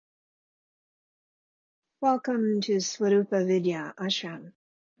Welcome to Swarupa Vidya Ashram.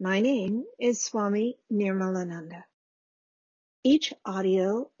 My name is Swami Nirmalananda. Each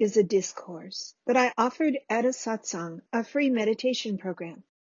audio is a discourse that I offered at a satsang, a free meditation program,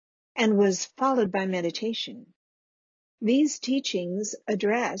 and was followed by meditation. These teachings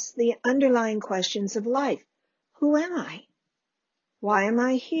address the underlying questions of life. Who am I? Why am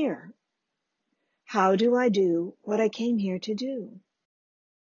I here? How do I do what I came here to do?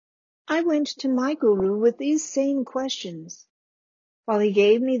 I went to my guru with these same questions. While he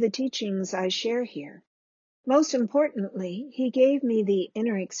gave me the teachings I share here, most importantly, he gave me the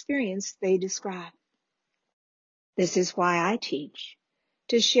inner experience they describe. This is why I teach,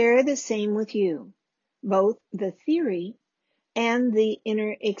 to share the same with you, both the theory and the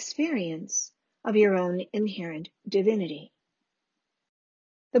inner experience of your own inherent divinity.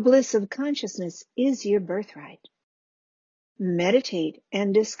 The bliss of consciousness is your birthright. Meditate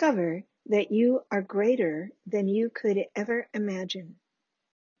and discover that you are greater than you could ever imagine.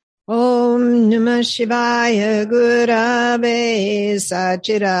 Om Namah Shivaya Gurave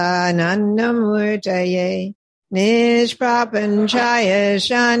Sachidanandamurtaye Nishprapanchaya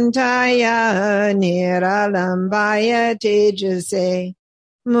Shantaya Niralambaya Tejase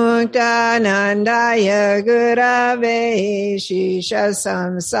Muktanandaya Gurave Shisha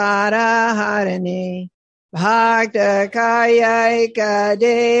Samsara Harane Bhakta Kayaka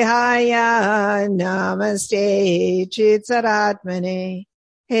Dehaya Namaste Chitsaratmane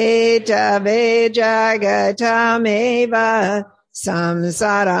Hetave jagatameva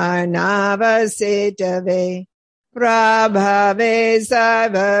samsaranavasitave prabhave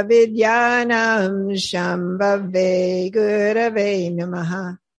sarva vidyanam shambhave gurave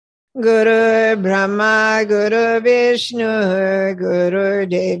namaha. Guru Brahma Guru Vishnu Guru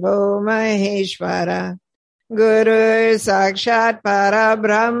Devo Maheshwara Guru Sakshat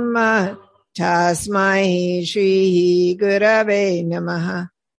Parabrahma Tasmai Shri Gurave Namaha.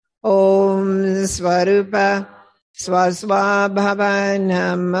 Om Swarupa Swaswabhava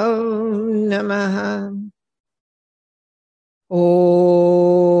Namo Namaha. Om.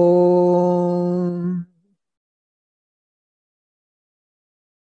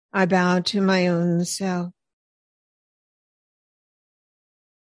 I bow to my own self.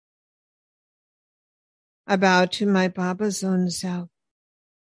 I bow to my Baba's own self.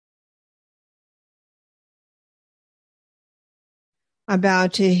 I bow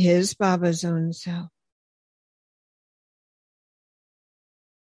to his Baba's own self.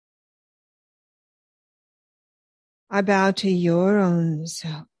 I bow to your own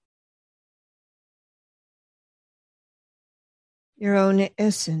self. Your own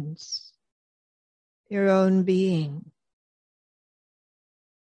essence. Your own being.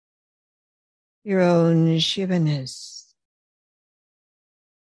 Your own Shivaness.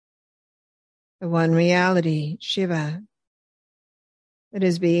 The one reality, Shiva, that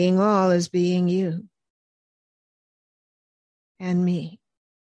is being all is being you and me.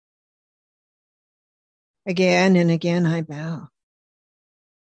 Again and again I bow.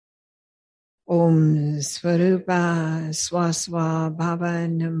 Om Swarupa Swaswa Bhava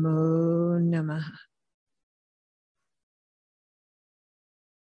Namo Namaha.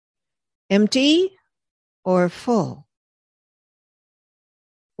 Empty or full?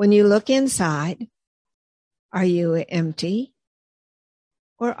 When you look inside, are you empty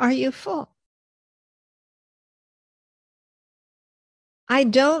or are you full? I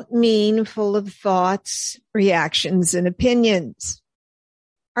don't mean full of thoughts, reactions, and opinions.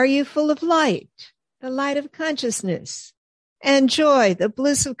 Are you full of light, the light of consciousness, and joy, the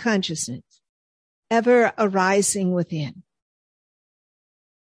bliss of consciousness, ever arising within?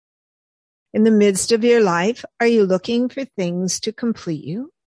 In the midst of your life, are you looking for things to complete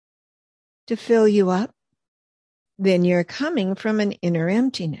you, to fill you up? Then you're coming from an inner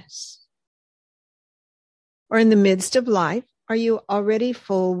emptiness. Or in the midst of life, are you already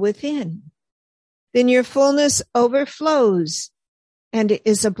full within? Then your fullness overflows and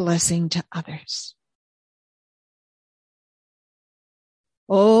is a blessing to others.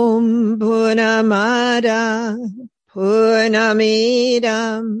 Om Purnamada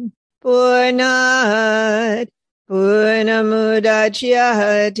Purnamidam Purnat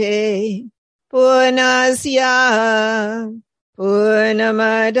Purnamudachyate Purnasya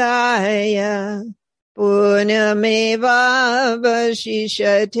Purnamadaya Purnameva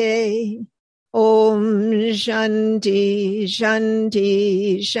Vasishate. Om Shanti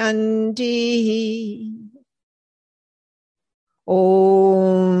Shanti Shanti.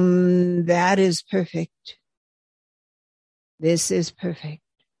 Om, that is perfect. This is perfect.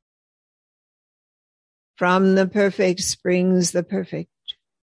 From the perfect springs the perfect.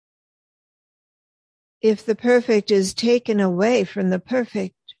 If the perfect is taken away from the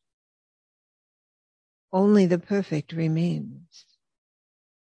perfect, only the perfect remains.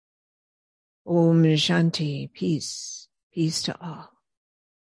 Om Shanti, peace, peace to all,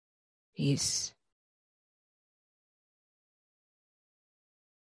 peace.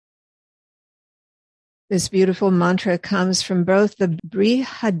 This beautiful mantra comes from both the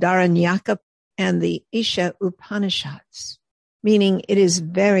Brihadaranyaka and the Isha Upanishads, meaning it is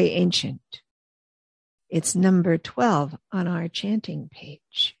very ancient. It's number 12 on our chanting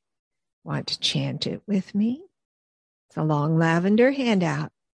page. Want to chant it with me? It's a long lavender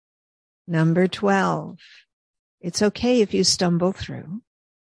handout. Number 12. It's okay if you stumble through.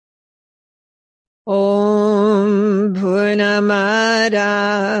 Om Purnamada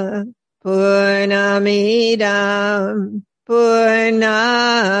Purnamidam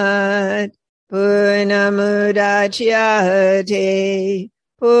Purnat Purnamudachyate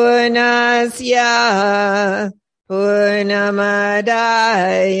Purnasya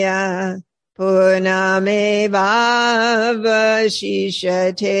Purnamadaya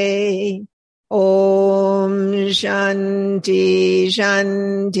Purnamevavashishate. Om Shanti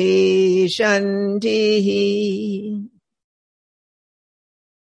Shanti Shanti.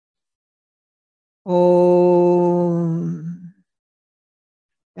 Om.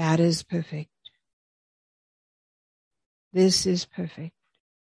 That is perfect. This is perfect.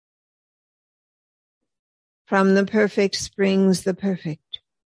 From the perfect springs the perfect.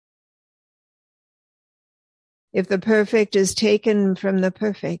 If the perfect is taken from the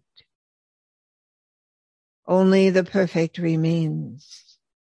perfect, only the perfect remains.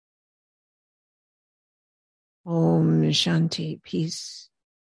 Om Shanti, peace,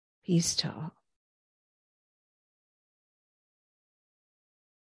 peace to all.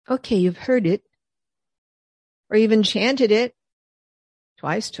 Okay, you've heard it, or even chanted it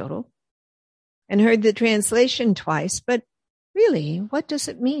twice total, and heard the translation twice, but really, what does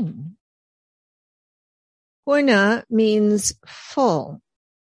it mean? Purna means full,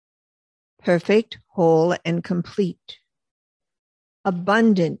 perfect, whole, and complete,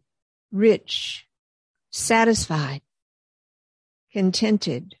 abundant, rich, satisfied,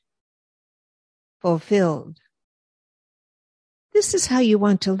 contented, fulfilled. This is how you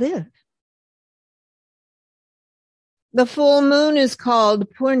want to live. The full moon is called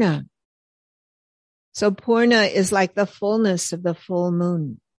Purna. So Purna is like the fullness of the full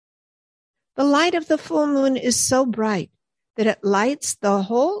moon. The light of the full moon is so bright that it lights the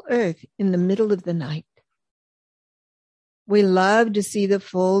whole earth in the middle of the night. We love to see the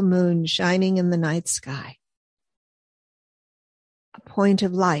full moon shining in the night sky. A point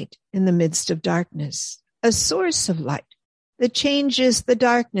of light in the midst of darkness, a source of light that changes the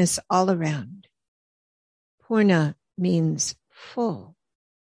darkness all around. Purna means full.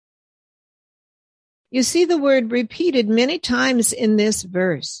 You see the word repeated many times in this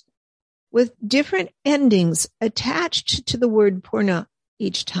verse, with different endings attached to the word Purna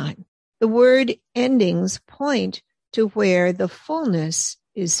each time. The word endings point to where the fullness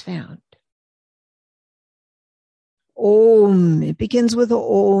is found. Om, it begins with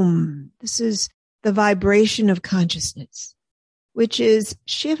Om. This is the vibration of consciousness, which is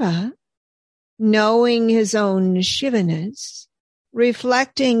Shiva, knowing his own Shivaness,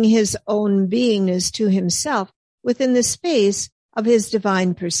 reflecting his own beingness to himself within the space of his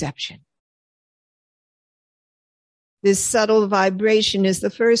divine perception. This subtle vibration is the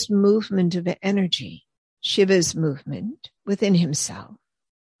first movement of energy, Shiva's movement within himself,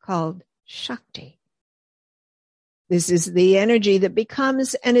 called Shakti. This is the energy that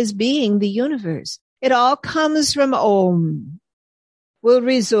becomes and is being the universe. It all comes from Om. Will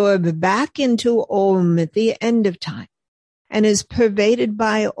resorb back into Om at the end of time and is pervaded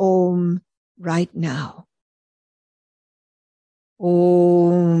by Om right now.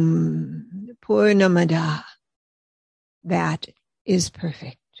 Om Purnamada. That is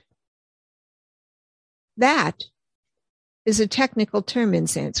perfect. That is a technical term in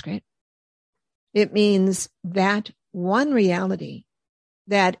Sanskrit. It means that one reality,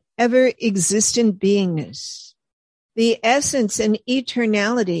 that ever-existent beingness, the essence and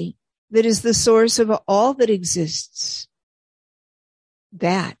eternality that is the source of all that exists.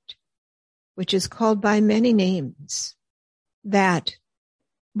 That which is called by many names. That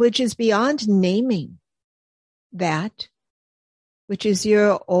which is beyond naming. That which is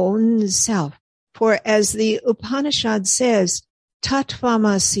your own self. For as the Upanishad says,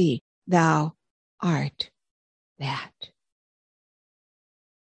 Tattvamasi, thou art that.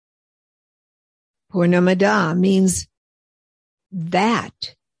 Purnamada means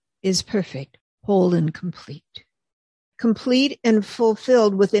that is perfect, whole and complete. Complete and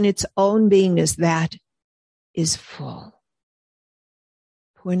fulfilled within its own beingness, that is full.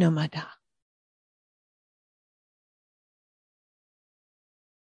 Purnamada.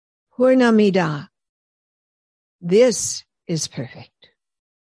 Purnamida. This is perfect.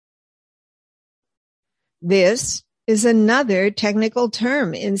 This is another technical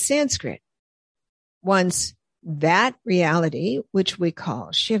term in Sanskrit. Once that reality, which we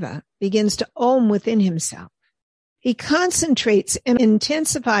call Shiva, begins to om within himself, he concentrates and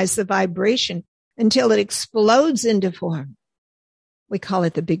intensifies the vibration until it explodes into form. We call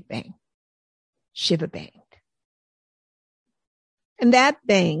it the Big Bang, Shiva Bang. And that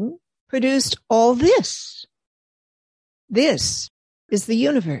bang produced all this. This is the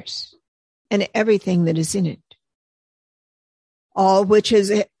universe and everything that is in it. All which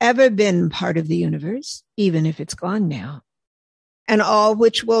has ever been part of the universe, even if it's gone now, and all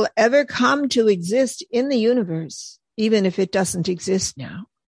which will ever come to exist in the universe, even if it doesn't exist now,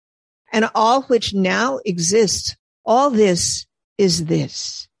 and all which now exists, all this is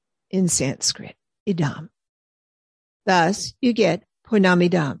this in Sanskrit, idam. Thus, you get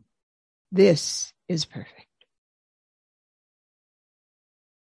Purnamidam. This is perfect.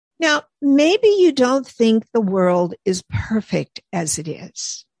 Now, maybe you don't think the world is perfect as it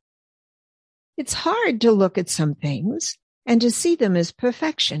is. It's hard to look at some things and to see them as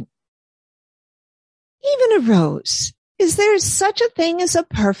perfection. Even a rose. Is there such a thing as a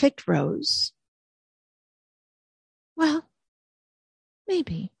perfect rose? Well,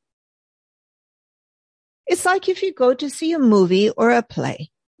 maybe. It's like if you go to see a movie or a play.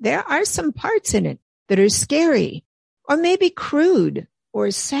 There are some parts in it that are scary or maybe crude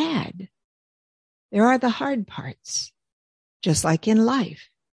or sad. There are the hard parts, just like in life.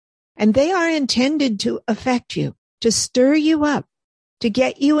 And they are intended to affect you, to stir you up, to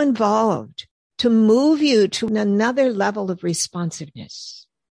get you involved, to move you to another level of responsiveness.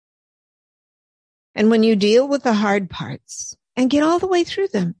 And when you deal with the hard parts and get all the way through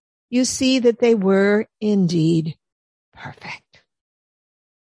them, you see that they were indeed perfect.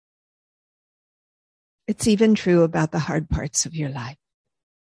 It's even true about the hard parts of your life.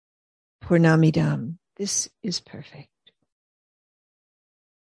 Purnamidam, this is perfect.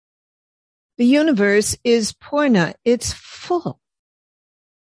 The universe is Purna, it's full.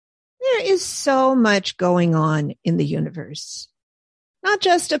 There is so much going on in the universe. Not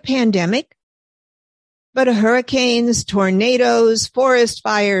just a pandemic, but hurricanes, tornadoes, forest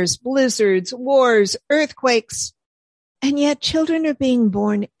fires, blizzards, wars, earthquakes. And yet children are being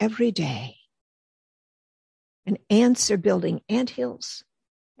born every day. And ants are building anthills.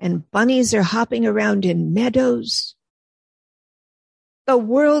 And bunnies are hopping around in meadows. The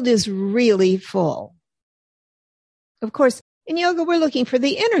world is really full. Of course, in yoga, we're looking for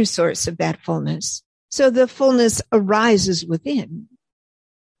the inner source of that fullness. So the fullness arises within.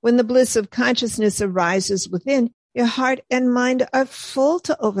 When the bliss of consciousness arises within, your heart and mind are full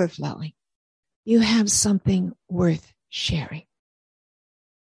to overflowing. You have something worth sharing.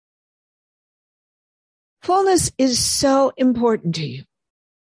 Fullness is so important to you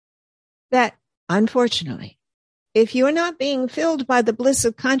that, unfortunately, if you're not being filled by the bliss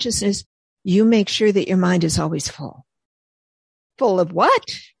of consciousness, you make sure that your mind is always full. Full of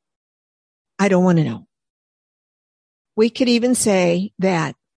what? I don't want to know. We could even say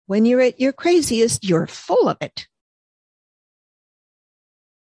that when you're at your craziest, you're full of it.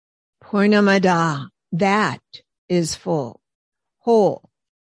 Purnamada, that is full, whole,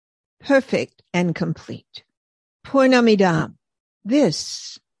 perfect, and complete. Purnamidam,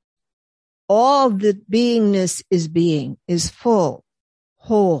 this, all that beingness is being, is full,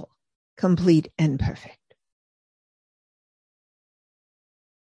 whole, complete, and perfect.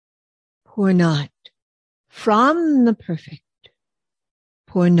 Purnat, from the perfect.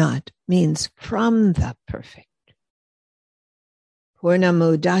 Purnat means from the perfect.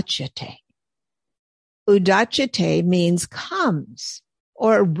 Purnamudachyate. Udachyate means comes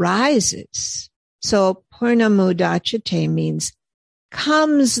or rises. So Purnamudachyate means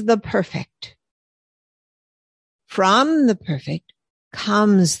comes the perfect. From the perfect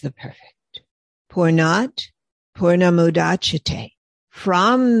comes the perfect. Purnat, Purnamudachyate.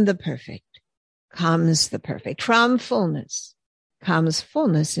 From the perfect comes the perfect. From fullness comes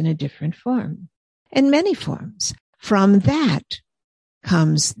fullness in a different form, in many forms. From that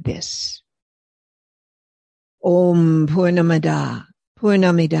comes this. Om Purnamada,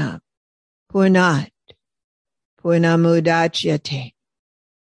 Purnamidam, Purnat, Purnamudachyate.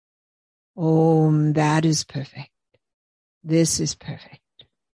 Om, that is perfect. This is perfect.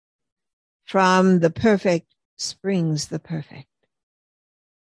 From the perfect springs the perfect.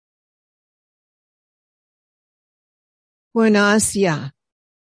 Purnasya.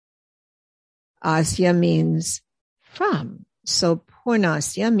 Asya means from. So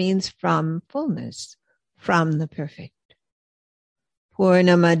Purnasya means from fullness, from the perfect.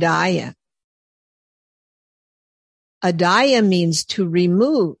 Purnamadaya. Adaya means to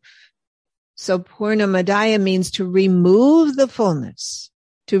remove. So Purnamadaya means to remove the fullness,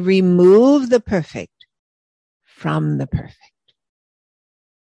 to remove the perfect from the perfect.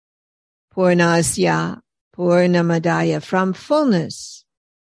 Purnasya, Purnamadaya, from fullness.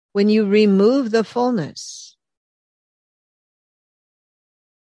 When you remove the fullness.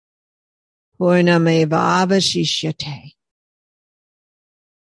 Purnameva vashishyate.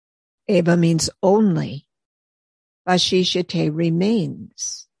 Eva means only. Vashishyate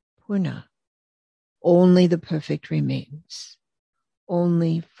remains. Purna. Only the perfect remains.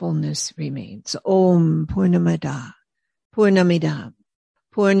 Only fullness remains. Om Purnamada. Purnamidam.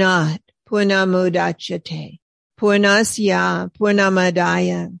 Purnat. Purnamudachyate. Purnasya.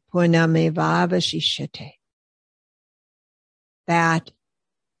 Purnamadaya. Purnameva vashishyate. That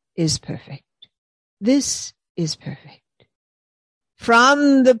is perfect. This is perfect.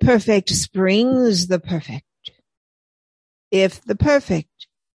 From the perfect springs the perfect. If the perfect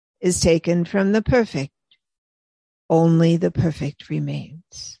is taken from the perfect, only the perfect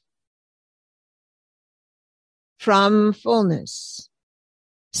remains. From fullness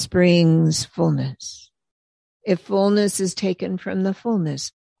springs fullness. If fullness is taken from the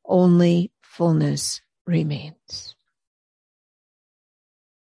fullness, only fullness remains.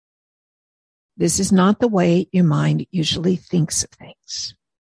 This is not the way your mind usually thinks of things.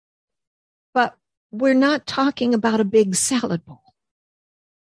 But we're not talking about a big salad bowl.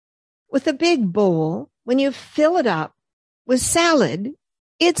 With a big bowl, when you fill it up with salad,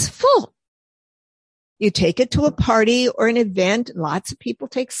 it's full. You take it to a party or an event, lots of people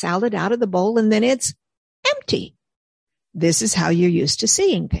take salad out of the bowl, and then it's empty. This is how you're used to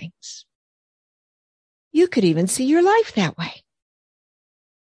seeing things. You could even see your life that way.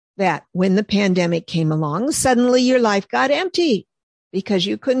 That when the pandemic came along, suddenly your life got empty because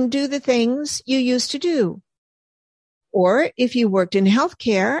you couldn't do the things you used to do. Or if you worked in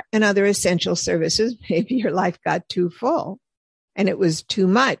healthcare and other essential services, maybe your life got too full and it was too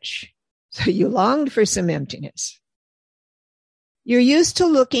much. So you longed for some emptiness. You're used to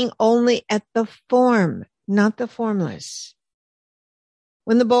looking only at the form, not the formless.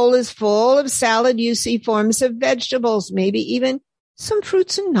 When the bowl is full of salad, you see forms of vegetables, maybe even some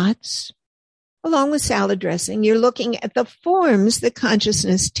fruits and nuts. Along with salad dressing, you're looking at the forms that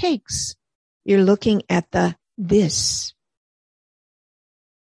consciousness takes. You're looking at the this.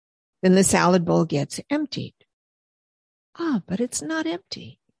 Then the salad bowl gets emptied. But it's not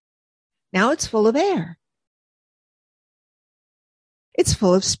empty. Now it's full of air. It's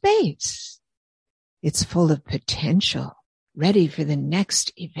full of space. It's full of potential, ready for the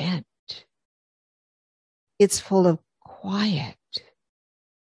next event. It's full of quiet.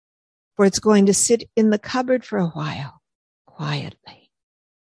 For it's going to sit in the cupboard for a while, quietly.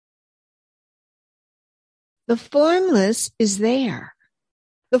 The formless is there.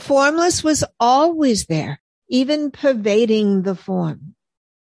 The formless was always there, even pervading the form.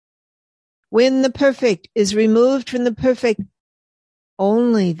 When the perfect is removed from the perfect,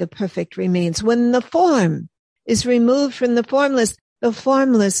 only the perfect remains. When the form is removed from the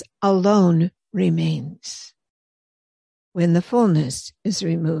formless alone remains. When the fullness is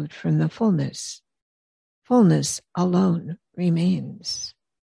removed from the fullness alone remains.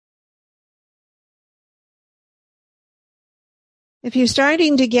 If you're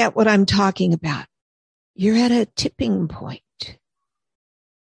starting to get what I'm talking about, you're at a tipping point.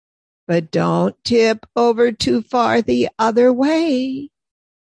 But don't tip over too far the other way.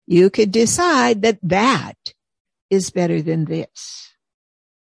 You could decide that that is better than this.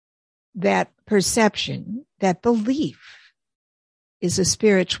 That perception, that belief is a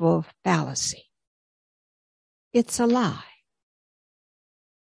spiritual fallacy. It's a lie.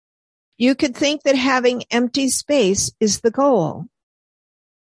 You could think that having empty space is the goal.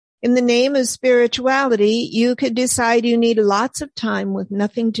 In the name of spirituality, you could decide you need lots of time with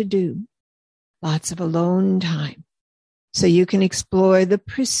nothing to do, lots of alone time, so you can explore the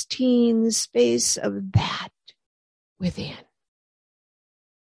pristine space of that within.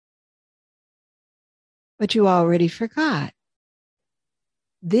 But you already forgot.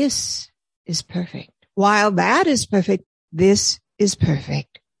 This is perfect. While that is perfect, this is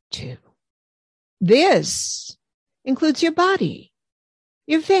perfect too. This includes your body,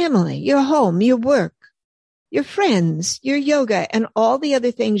 your family, your home, your work, your friends, your yoga, and all the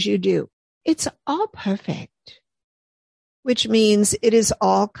other things you do. It's all perfect, which means it is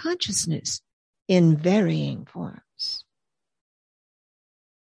all consciousness in varying forms.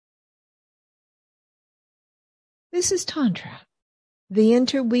 This is Tantra, the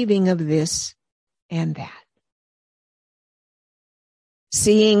interweaving of this and that.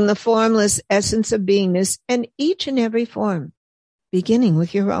 Seeing the formless essence of beingness in each and every form, beginning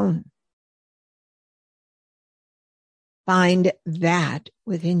with your own. Find that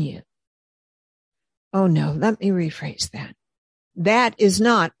within you. Oh no, let me rephrase that. That is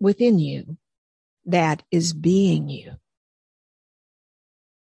not within you. That is being you.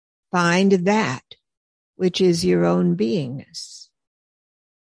 Find that which is your own beingness,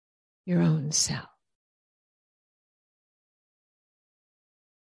 your own self.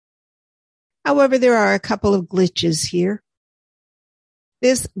 However, there are a couple of glitches here.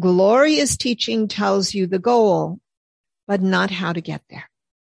 This glorious teaching tells you the goal, but not how to get there.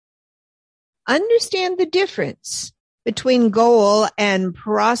 Understand the difference between goal and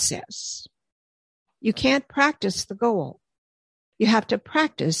process. You can't practice the goal. You have to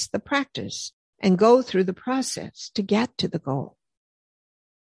practice the practice and go through the process to get to the goal.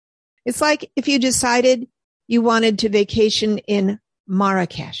 It's like if you decided you wanted to vacation in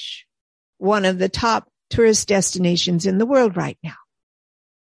Marrakesh, one of the top tourist destinations in the world right now.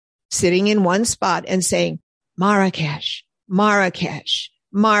 Sitting in one spot and saying, Marrakesh, Marrakesh,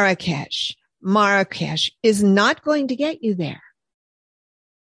 Marrakesh, Marrakesh is not going to get you there.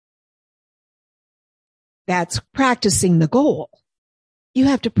 That's practicing the goal. You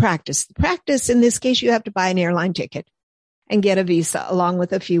have to practice. Practice, in this case, you have to buy an airline ticket and get a visa along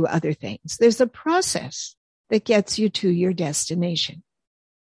with a few other things. There's a process that gets you to your destination.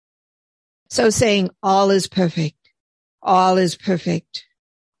 So saying all is perfect, all is perfect,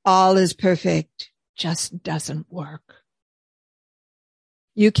 all is perfect just doesn't work.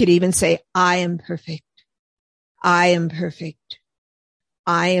 You could even say, I am perfect. I am perfect.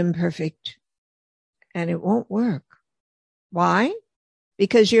 I am perfect. And it won't work. Why?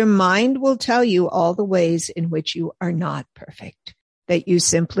 Because your mind will tell you all the ways in which you are not perfect, that you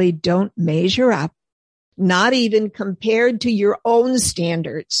simply don't measure up, not even compared to your own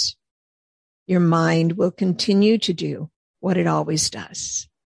standards. Your mind will continue to do what it always does.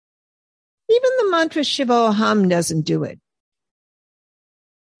 Even the mantra Shivoham doesn't do it.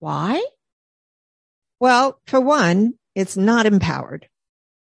 Why? Well, for one, it's not empowered.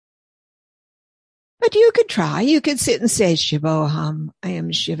 But you could try. You could sit and say, Shivoham, I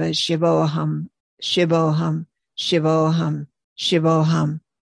am Shiva, Shivoham, Shivoham, Shivoham, Shivoham.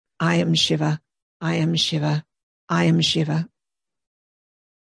 I am Shiva, I am Shiva, I am Shiva.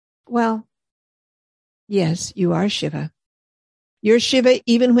 Well, yes, you are Shiva. You're Shiva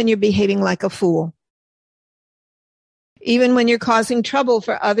even when you're behaving like a fool. Even when you're causing trouble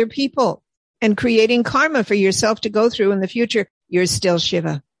for other people and creating karma for yourself to go through in the future, you're still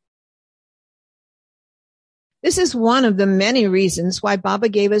Shiva. This is one of the many reasons why Baba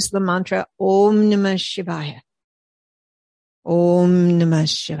gave us the mantra Om Namah Shivaya. Om Namah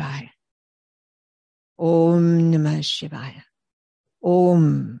Shivaya. Om Namah Shivaya.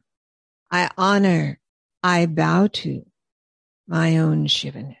 Om. I honor, I bow to my own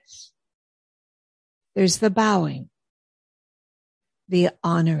Shivaness. There's the bowing, the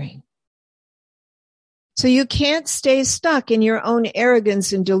honoring. So you can't stay stuck in your own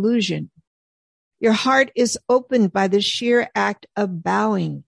arrogance and delusion. Your heart is opened by the sheer act of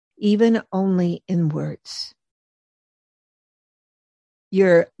bowing, even only in words.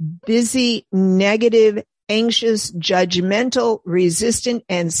 Your busy, negative, anxious, judgmental, resistant,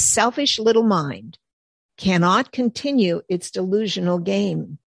 and selfish little mind cannot continue its delusional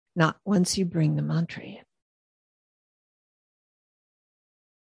game, not once you bring the mantra in.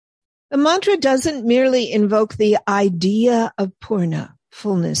 The mantra doesn't merely invoke the idea of Purna,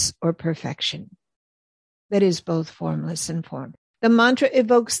 fullness or perfection. That is both formless and form. The mantra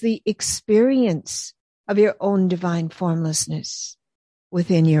evokes the experience of your own divine formlessness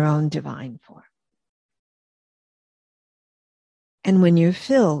within your own divine form. And when you're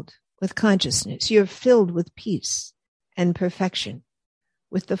filled with consciousness, you're filled with peace and perfection,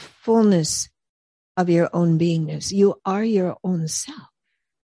 with the fullness of your own beingness. You are your own self.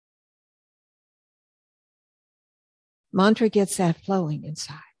 Mantra gets that flowing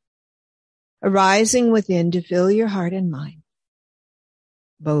inside, arising within to fill your heart and mind.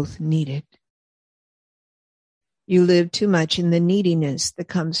 Both needed. You live too much in the neediness that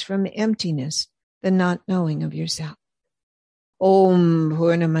comes from emptiness, the not knowing of yourself. Om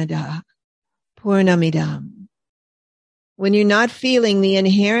Purnamada Purnamidam. When you're not feeling the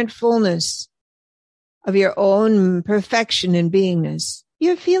inherent fullness of your own perfection and beingness,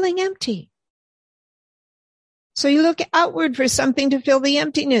 you're feeling empty. So you look outward for something to fill the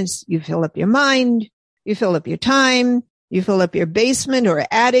emptiness. You fill up your mind, you fill up your time, you fill up your basement or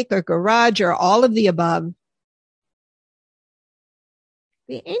attic or garage or all of the above.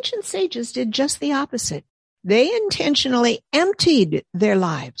 The ancient sages did just the opposite. They intentionally emptied their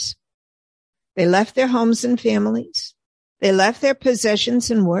lives. They left their homes and families. They left their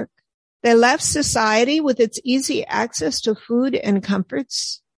possessions and work. They left society with its easy access to food and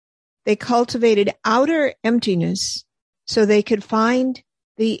comforts. They cultivated outer emptiness so they could find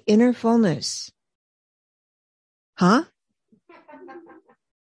the inner fullness. Huh?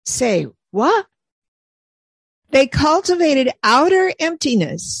 Say, what? They cultivated outer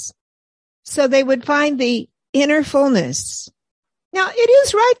emptiness so they would find the inner fullness. Now, it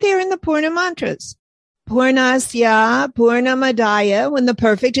is right there in the Purna mantras. Purnasya, Purnamadaya, when the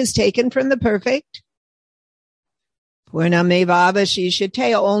perfect is taken from the perfect.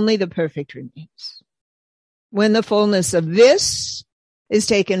 Purnamevavashishate, only the perfect remains. When the fullness of this is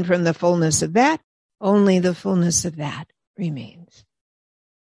taken from the fullness of that, only the fullness of that remains.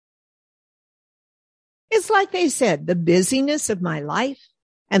 It's like they said, the busyness of my life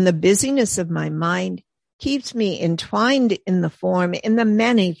and the busyness of my mind keeps me entwined in the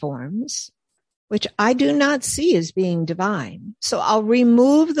many forms, which I do not see as being divine. So I'll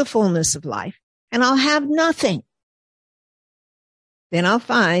remove the fullness of life and I'll have nothing. Then I'll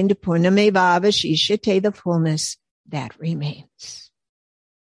find Purnamevavashishate, the fullness that remains.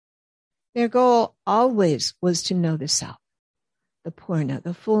 Their goal always was to know the self, the Purna,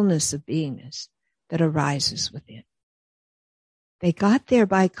 the fullness of beingness that arises within. They got there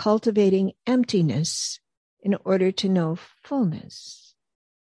by cultivating emptiness in order to know fullness,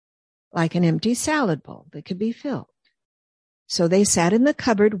 like an empty salad bowl that could be filled. So they sat in the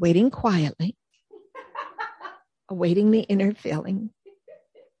cupboard waiting quietly, awaiting the inner filling.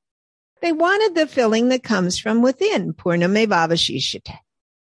 They wanted the filling that comes from within, Purnamevavashishate.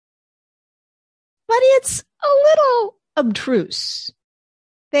 But it's a little obtruse.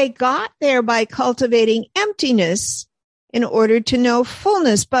 They got there by cultivating emptiness in order to know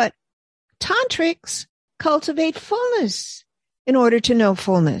fullness, but tantrics cultivate fullness in order to know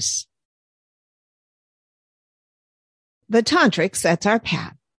fullness. The tantrics, that's our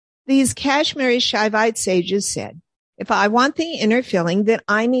path. These Kashmiri Shaivite sages said, if I want the inner filling, then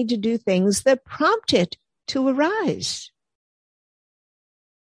I need to do things that prompt it to arise.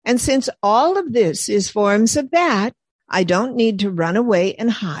 And since all of this is forms of that, I don't need to run away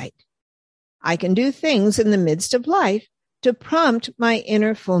and hide. I can do things in the midst of life to prompt my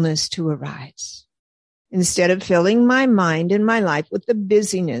inner fullness to arise. Instead of filling my mind and my life with the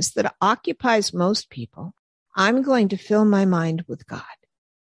busyness that occupies most people, I'm going to fill my mind with God.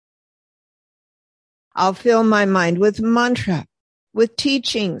 I'll fill my mind with mantra, with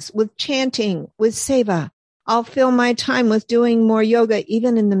teachings, with chanting, with seva. I'll fill my time with doing more yoga,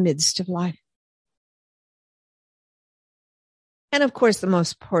 even in the midst of life. And of course, the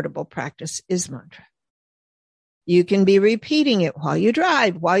most portable practice is mantra. You can be repeating it while you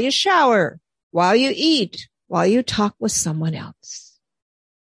drive, while you shower, while you eat, while you talk with someone else.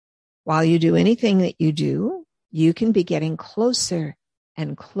 While you do anything that you do, you can be getting closer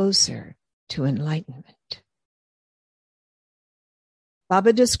and closer to enlightenment.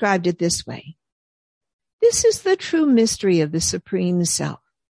 Baba described it this way. This is the true mystery of the Supreme Self.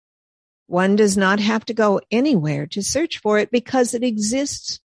 One does not have to go anywhere to search for it because it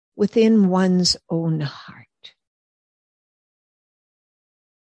exists within one's own heart.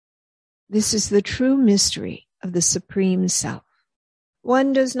 This is the true mystery of the Supreme Self.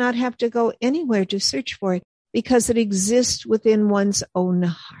 One does not have to go anywhere to search for it because it exists within one's own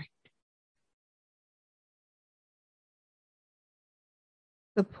heart.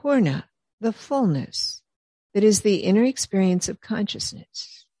 The Purna, the fullness, that is the inner experience of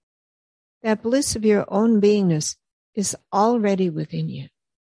consciousness. That bliss of your own beingness is already within you.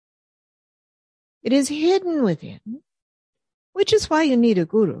 It is hidden within, which is why you need a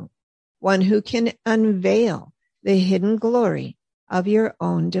guru, one who can unveil the hidden glory of your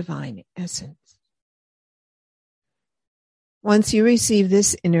own divine essence. Once you receive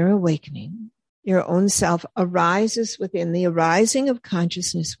this inner awakening, your own self arises within, the arising of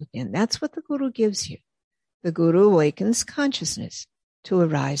consciousness within. That's what the guru gives you. The guru awakens consciousness to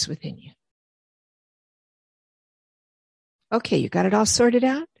arise within you. Okay, you got it all sorted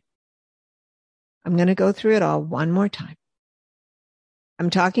out? I'm going to go through it all one more time. I'm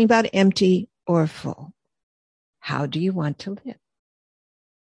talking about empty or full. How do you want to live?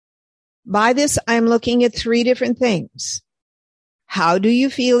 By this, I'm looking at 3 different things. How do you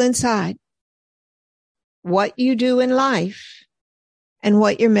feel inside? What you do in life? And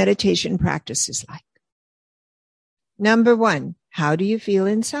what your meditation practice is like. Number 1, how do you feel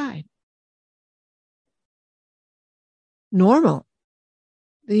inside? Normal.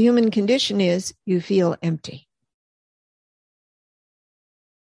 The human condition is you feel empty.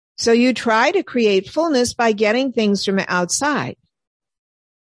 So you try to create fullness by getting things from outside.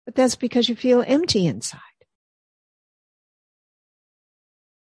 But that's because you feel empty inside.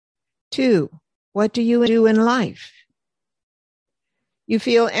 2, what do you do in life? You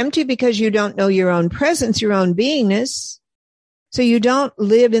feel empty because you don't know your own presence, your own beingness. So you don't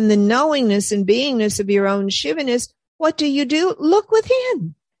live in the knowingness and beingness of your own Shivaness. What do? Look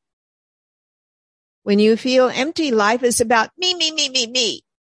within. When you feel empty, life is about me, me, me, me, me.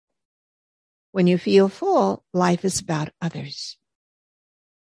 When you feel full, life is about others.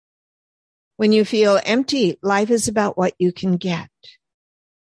 When you feel empty, life is about what you can get.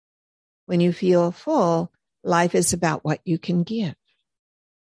 When you feel full, life is about what you can give.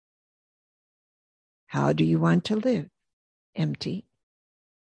 How do you want to live? Empty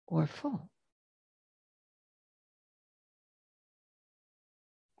or full?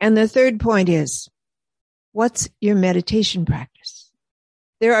 And the third point is, what's your meditation practice?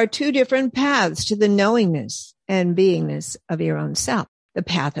 There are 2 different paths to the knowingness and beingness of your own self. The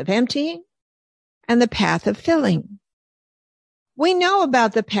path of emptying and the path of filling. We know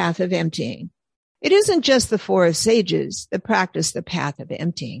about the path of emptying. It isn't just the forest sages that practice the path of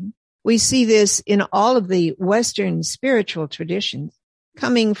emptying. We see this in all of the Western spiritual traditions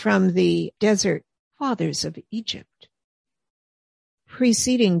coming from the desert fathers of Egypt,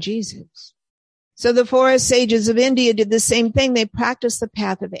 preceding Jesus. So the forest sages of India did the same thing. They practiced the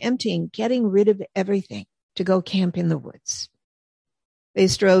path of emptying, getting rid of everything to go camp in the woods. They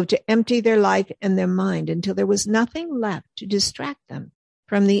strove to empty their life and their mind until there was nothing left to distract them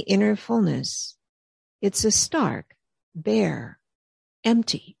from the inner fullness. It's a stark, bare,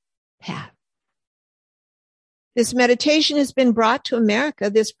 empty path. This meditation has been brought to America.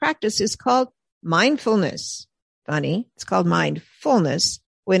 This practice is called mindfulness. Funny, it's called mindfulness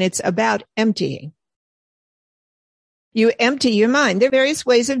when it's about emptying. You empty your mind. There are various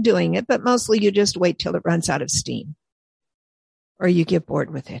ways of doing it, but mostly you just wait till it runs out of steam. Or you get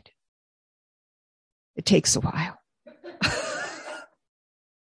bored with it. It takes a while.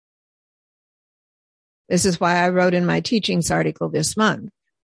 This is why I wrote in my teachings article this month.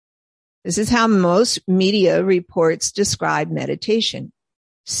 This is how most media reports describe meditation.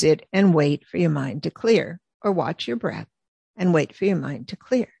 Sit and wait for your mind to clear, or watch your breath and wait for your mind to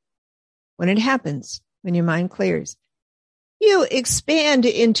clear. When it happens, when your mind clears, you expand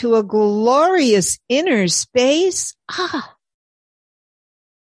into a glorious inner space.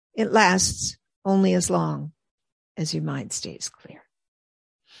 It lasts only as long as your mind stays clear.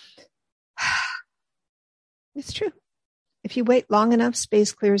 It's true. If you wait long enough,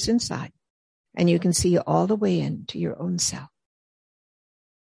 space clears inside, and you can see all the way into your own self.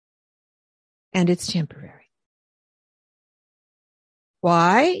 And it's temporary.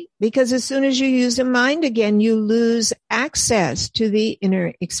 Why? Because as soon as you use your mind again, you lose access to the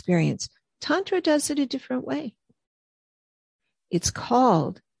inner experience. Tantra does it a different way. It's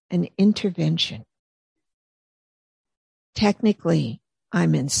called an intervention. Technically,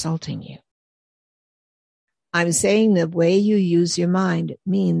 I'm insulting you. I'm saying the way you use your mind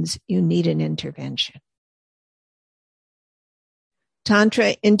means you need an intervention.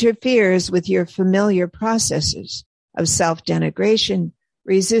 Tantra interferes with your familiar processes of self-denigration,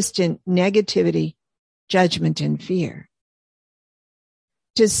 resistant negativity, judgment, and fear.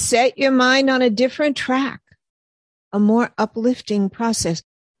 To set your mind on a different track, a more uplifting process,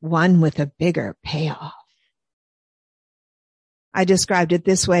 one with a bigger payoff. I described it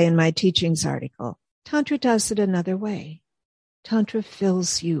this way in my teachings article. Tantra does it another way. Tantra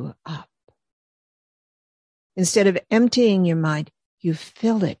fills you up. Instead of emptying your mind, you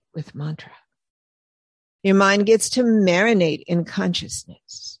fill it with mantra. Your mind gets to marinate in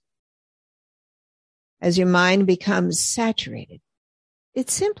consciousness. As your mind becomes saturated, it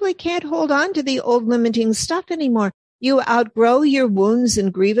simply can't hold on to the old limiting stuff anymore. You outgrow your wounds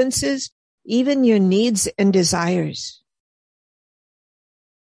and grievances, even your needs and desires.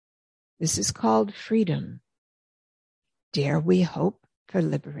 This is called freedom. Dare we hope for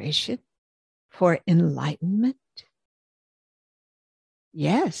liberation, for enlightenment?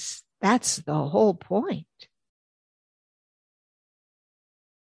 Yes, that's the whole point.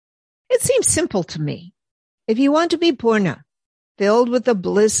 It seems simple to me. If you want to be Purna, filled with the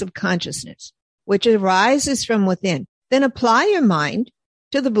bliss of consciousness, which arises from within, then apply your mind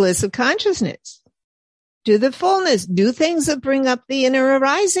to the bliss of consciousness, to the fullness, do things that bring up the inner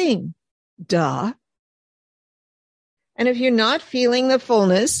arising. Duh. And if you're not feeling the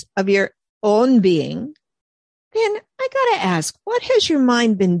fullness of your own being, then I gotta ask, what has your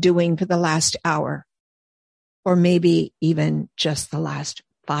mind been doing for the last hour? Or maybe even just the last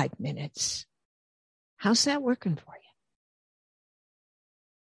 5 minutes? How's that working for you?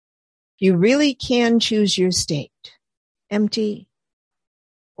 You really can choose your state, empty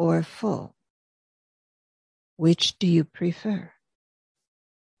or full. Which do you prefer?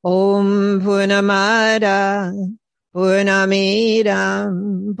 Om Purnamada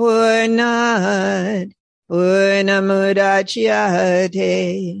Purnamidam Purnat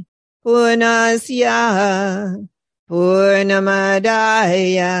Purnamudachyate Purnasya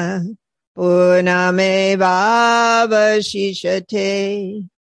Purnamadaya Purnamevavashishate.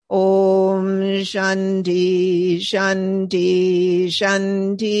 Om Shanti Shanti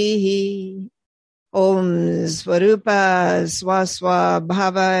Shanti. Om Svarupa Swaswa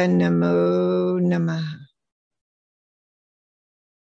Bhava Namo Namaha.